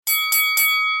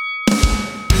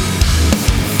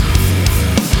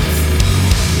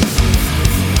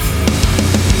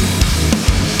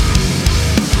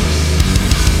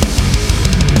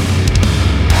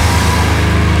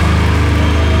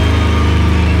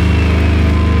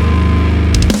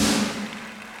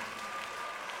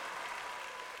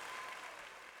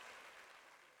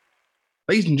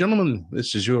Ladies and gentlemen,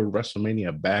 this is your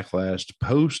WrestleMania Backlash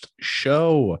post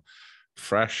show,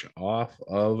 fresh off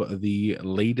of the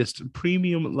latest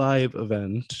premium live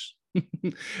event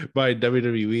by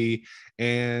WWE.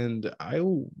 And I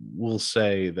will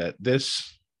say that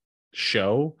this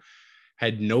show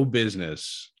had no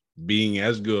business being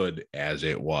as good as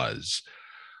it was.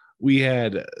 We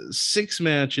had 6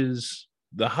 matches.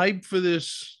 The hype for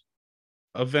this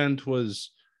event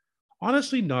was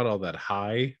honestly not all that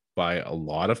high by a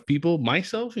lot of people,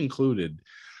 myself included.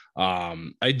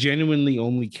 I genuinely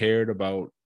only cared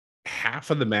about half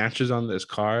of the matches on this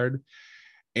card,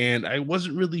 and I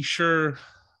wasn't really sure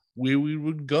where we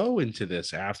would go into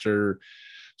this after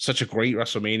such a great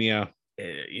WrestleMania.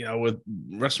 With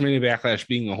WrestleMania Backlash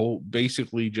being a whole,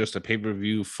 basically just a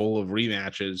pay-per-view full of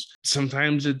rematches,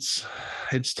 sometimes it's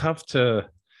tough to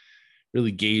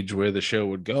really gauge where the show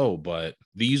would go. But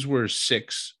these were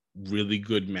 6 really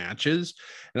good matches,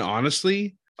 and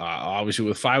honestly, obviously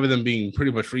with 5 of them being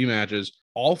pretty much rematches,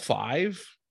 all 5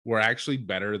 were actually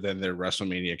better than their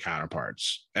WrestleMania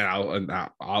counterparts. And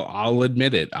I'll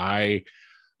admit it. I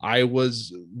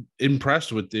was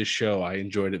impressed with this show. I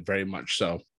enjoyed it very much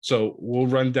so. So we'll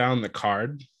run down the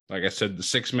card. Like I said, the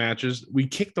 6 matches. We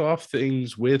kicked off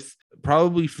things with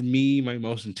probably, for me, my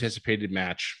most anticipated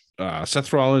match,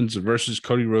 Seth Rollins versus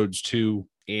Cody Rhodes 2.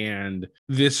 And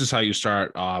this is how you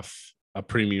start off a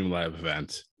premium live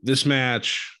event. This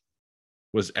match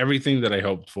was everything that I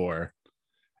hoped for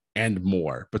and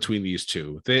more between these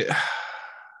two.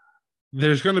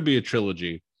 There's going to be a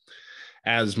trilogy,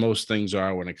 as most things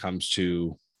are when it comes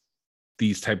to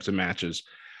these types of matches.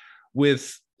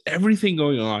 With everything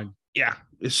going on, yeah,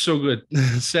 it's so good.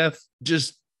 Seth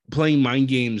just playing mind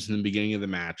games in the beginning of the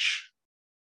match,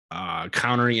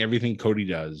 countering everything Cody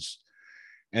does.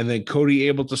 And then Cody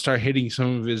able to start hitting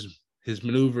some of his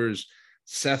maneuvers.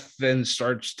 Seth then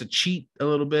starts to cheat a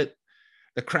little bit.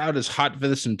 The crowd is hot for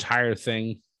this entire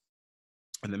thing.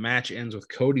 And the match ends with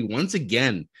Cody once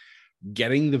again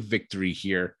getting the victory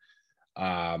here.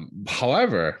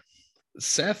 However,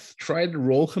 Seth tried to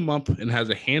roll him up and has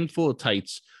a handful of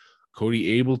tights.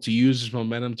 Cody able to use his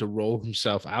momentum to roll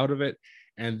himself out of it,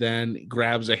 and then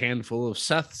grabs a handful of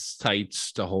Seth's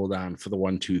tights to hold on for the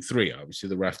 1, 2, 3. Obviously,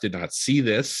 the ref did not see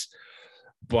this,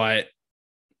 but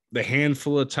the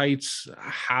handful of tights,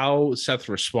 how Seth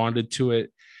responded to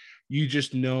it, you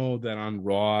just know that on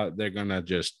Raw,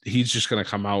 he's just going to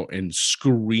come out and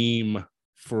scream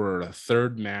for a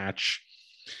third match.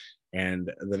 And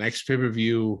the next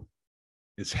pay-per-view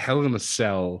is Hell in a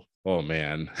Cell. Oh,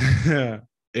 man.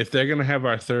 If they're going to have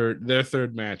their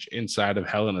third match inside of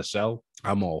Hell in a Cell,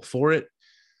 I'm all for it.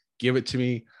 Give it to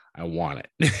me. I want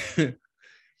it.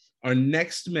 Our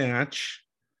next match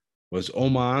was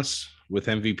Omos with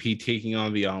MVP taking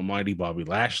on the almighty Bobby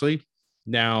Lashley.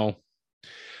 Now,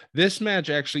 this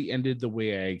match actually ended the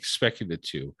way I expected it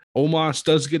to. Omos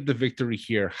does get the victory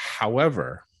here.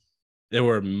 However, there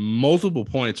were multiple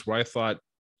points where I thought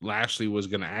Lashley was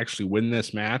going to actually win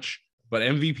this match, but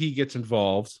MVP gets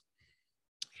involved,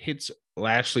 hits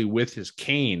Lashley with his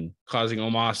cane, causing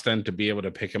Omos then to be able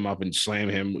to pick him up and slam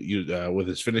him with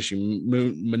his finishing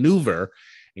maneuver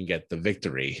and get the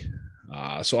victory.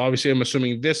 So obviously, I'm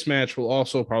assuming this match will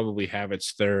also probably have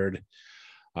its third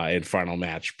and final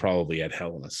match, probably at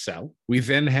Hell in a Cell. We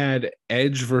then had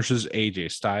Edge versus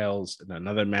AJ Styles in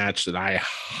another match that I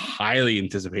highly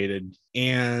anticipated.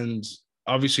 And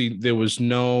obviously, there was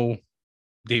no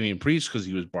Damian Priest because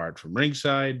he was barred from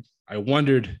ringside. I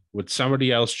wondered, would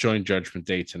somebody else join Judgment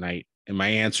Day tonight? And my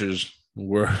answers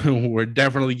were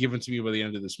definitely given to me by the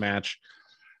end of this match.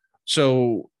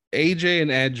 So AJ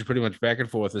and Edge pretty much back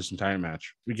and forth this entire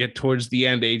match. We get towards the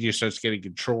end, AJ starts getting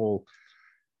control.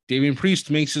 Damian Priest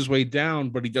makes his way down,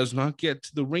 but he does not get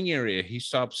to the ring area. He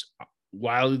stops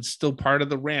while it's still part of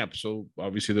the ramp. So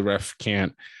obviously the ref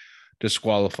can't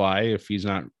disqualify if he's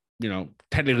not,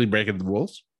 technically breaking the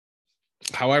rules.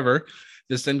 However,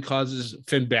 this then causes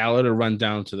Finn Balor to run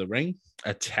down to the ring,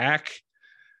 attack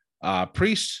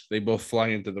Priest. They both fly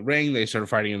into the ring. They start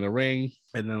fighting in the ring.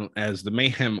 And then as the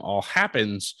mayhem all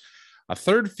happens, a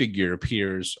third figure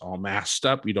appears all masked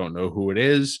up. You don't know who it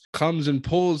is. Comes and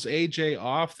pulls AJ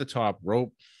off the top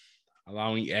rope,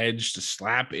 allowing Edge to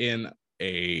slap in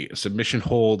a submission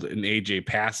hold, and AJ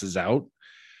passes out.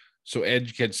 So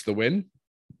Edge gets the win.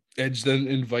 Edge then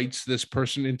invites this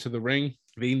person into the ring.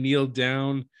 They kneel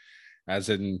down, as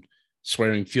in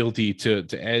swearing fealty to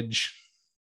Edge.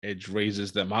 Edge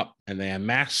raises them up and they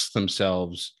unmask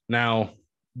themselves. Now,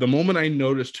 the moment I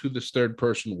noticed who this third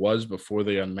person was before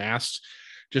they unmasked,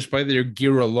 just by their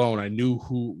gear alone, I knew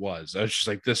who it was. I was just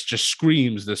like, this just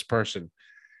screams this person.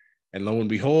 And lo and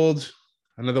behold,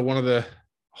 another one of the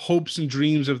hopes and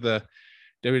dreams of the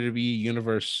WWE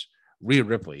universe, Rhea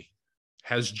Ripley,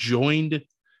 has joined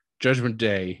Judgment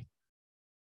Day,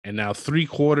 and now three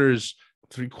quarters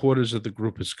of the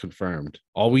group is confirmed.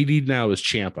 All we need now is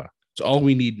Ciampa. It's all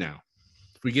we need now.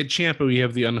 If we get Ciampa, we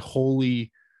have the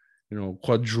unholy,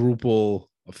 quadruple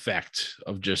effect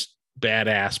of just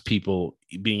badass people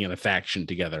being in a faction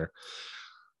together.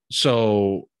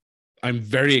 So I'm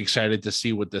very excited to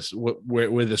see where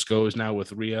this goes now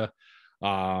with Rhea.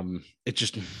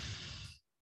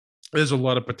 There's a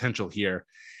lot of potential here,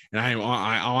 and I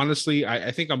honestly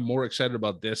think I'm more excited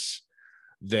about this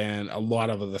than a lot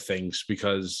of other things,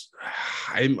 because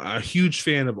I'm a huge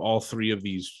fan of all three of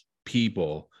these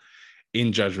people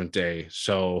in Judgment Day.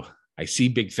 So I see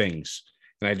big things,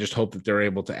 and I just hope that they're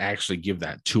able to actually give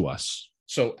that to us.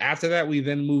 So after that, we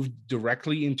then moved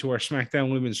directly into our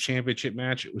SmackDown Women's Championship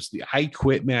match. It was the I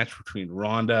Quit match between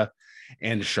Ronda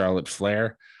and Charlotte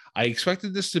Flair. I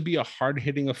expected this to be a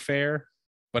hard-hitting affair,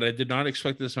 but I did not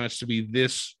expect this match to be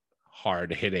this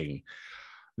hard-hitting.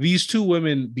 These two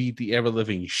women beat the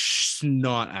ever-living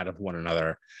snot out of one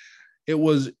another. It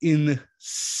was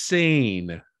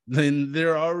insane. Then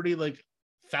there are already like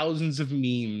thousands of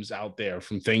memes out there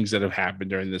from things that have happened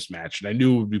during this match, and I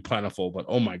knew it would be plentiful, but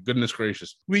oh my goodness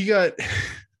gracious. We got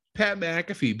Pat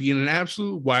McAfee being an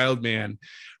absolute wild man,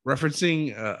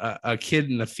 referencing a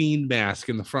kid in a Fiend mask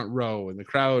in the front row, and the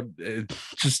crowd they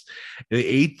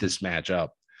ate this match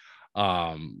up.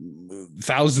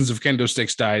 Thousands of kendo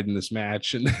sticks died in this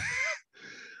match, and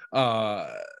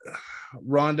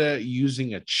Ronda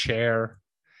using a chair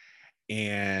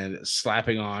and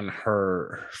slapping on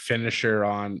her finisher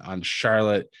on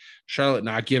Charlotte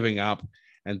not giving up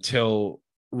until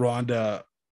Ronda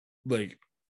like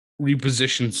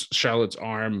repositions Charlotte's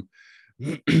arm,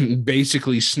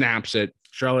 basically snaps it.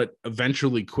 Charlotte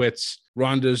eventually quits.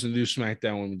 Ronda's the new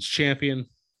SmackDown Women's Champion.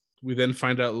 We then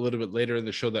find out a little bit later in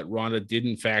the show that Ronda did,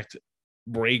 in fact,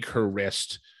 break her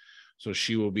wrist. So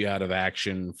she will be out of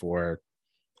action for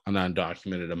an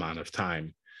undocumented amount of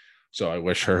time. So I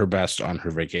wish her best on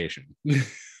her vacation.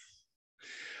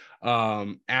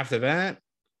 After that,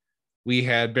 we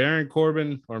had Happy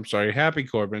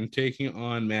Corbin taking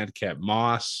on Madcap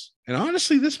Moss. And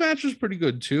honestly, this match was pretty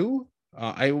good too.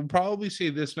 I would probably say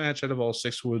this match out of all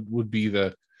six would be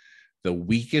the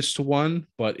weakest one,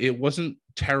 but it wasn't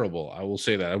terrible. I will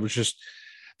say that. It was just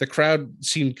the crowd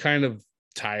seemed kind of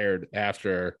tired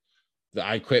after the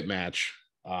I Quit match.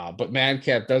 But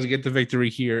Madcap does get the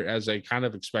victory here, as I kind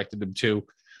of expected him to.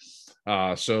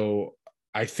 So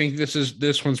I think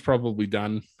this one's probably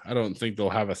done. I don't think they'll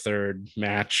have a third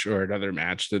match or another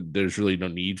match. That there's really no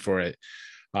need for it.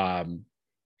 So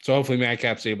hopefully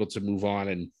Madcap's able to move on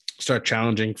and start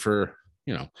challenging for,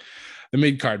 the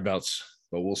mid-card belts.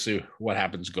 But we'll see what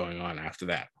happens going on after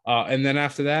that. And then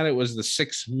after that, it was the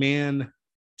 6-man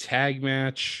tag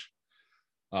match,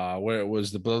 where it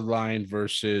was the Bloodline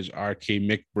versus RK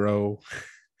McBro.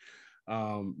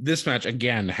 This match,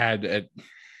 again, had a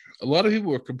lot of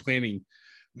people were complaining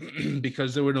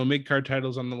because there were no mid-card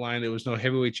titles on the line. There was no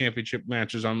heavyweight championship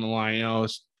matches on the line.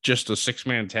 It's just a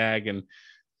 6-man tag. And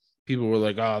people were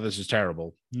like, oh, this is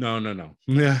terrible. No.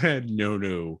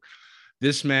 No.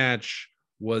 This match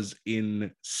was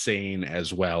insane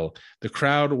as well. The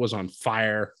crowd was on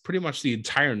fire pretty much the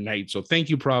entire night. So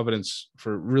thank you, Providence,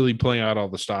 for really pulling out all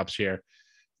the stops here,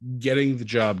 getting the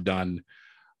job done.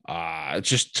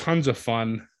 Just tons of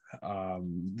fun.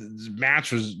 The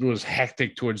match was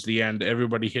hectic towards the end.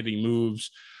 Everybody hitting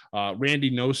moves. Randy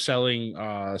no-selling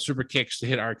super kicks to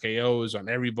hit RKOs on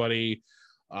everybody.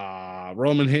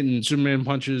 Roman hitting Superman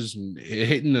punches and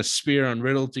hitting a spear on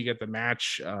Riddle to get the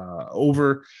match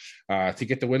over, to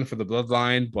get the win for the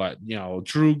Bloodline. But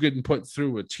Drew getting put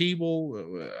through a table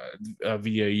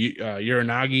via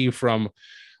Uranagi from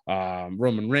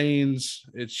Roman Reigns.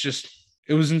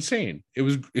 It was insane. It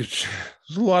was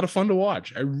a lot of fun to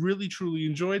watch. I really truly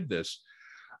enjoyed this.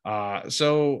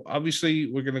 So obviously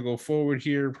we're going to go forward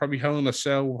here. Probably Hell in a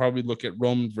Cell. We'll probably look at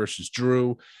Roman versus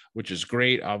Drew, which is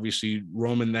great. Obviously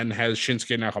Roman then has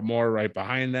Shinsuke Nakamura right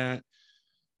behind that.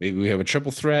 Maybe we have a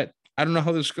triple threat. I don't know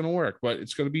how this is going to work, but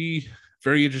it's going to be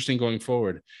very interesting going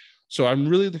forward. So I'm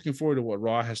really looking forward to what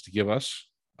Raw has to give us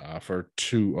for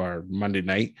our Monday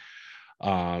night.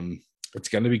 It's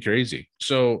going to be crazy.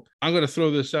 So I'm going to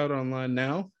throw this out online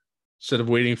now instead of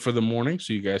waiting for the morning,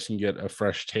 so you guys can get a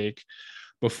fresh take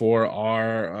before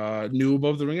our new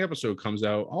Above the Ring episode comes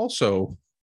out, also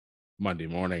Monday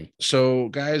morning. So,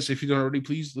 guys, if you don't already,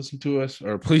 please listen to us.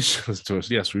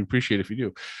 Yes, we appreciate it if you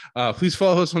do. Please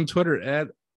follow us on Twitter at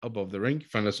Above the Ring. You can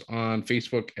find us on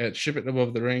Facebook at Ship It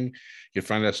Above the Ring. You can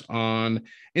find us on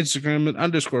Instagram at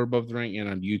 _ Above the Ring and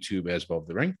on YouTube as Above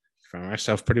the Ring. You can find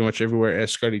myself pretty much everywhere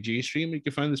as Scotty J Stream. You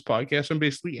can find this podcast on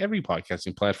basically every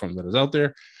podcasting platform that is out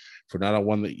there. For not a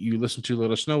one that you listen to,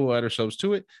 let us know. We'll add ourselves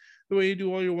to it. The way you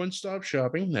do all your one-stop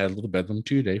shopping, add a little bedlam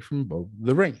to your day from Above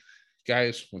the Ring.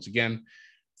 Guys, once again,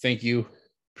 thank you.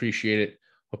 Appreciate it.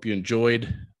 Hope you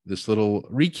enjoyed this little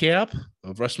recap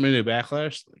of WrestleMania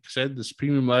Backlash. Like I said, this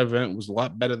premium live event was a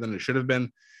lot better than it should have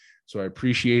been. So I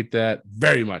appreciate that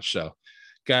very much so.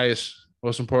 Guys,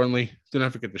 most importantly, do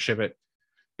not forget to ship it.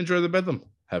 Enjoy the bedlam.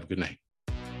 Have a good night.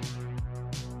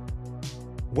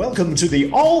 Welcome to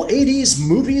the All 80s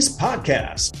Movies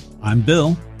Podcast. I'm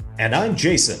Bill. And I'm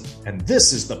Jason. And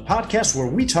this is the podcast where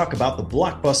we talk about the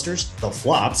blockbusters, the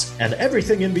flops, and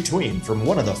everything in between from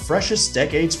one of the freshest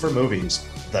decades for movies,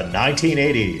 the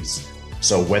 1980s.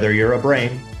 So whether you're a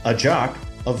brain, a jock,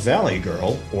 a valley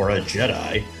girl, or a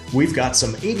Jedi, we've got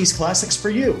some 80s classics for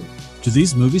you. Do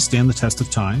these movies stand the test of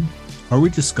time? Are we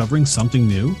discovering something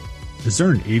new? Is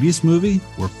there an 80s movie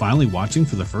we're finally watching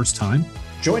for the first time?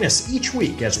 Join us each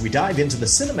week as we dive into the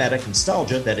cinematic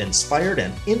nostalgia that inspired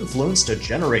and influenced a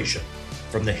generation.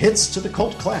 From the hits to the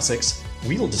cult classics,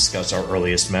 we'll discuss our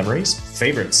earliest memories,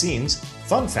 favorite scenes,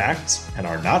 fun facts, and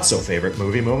our not-so-favorite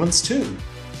movie moments too.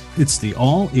 It's the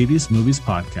All 80s Movies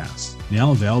Podcast,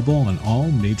 now available on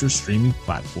all major streaming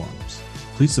platforms.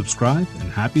 Please subscribe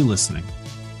and happy listening.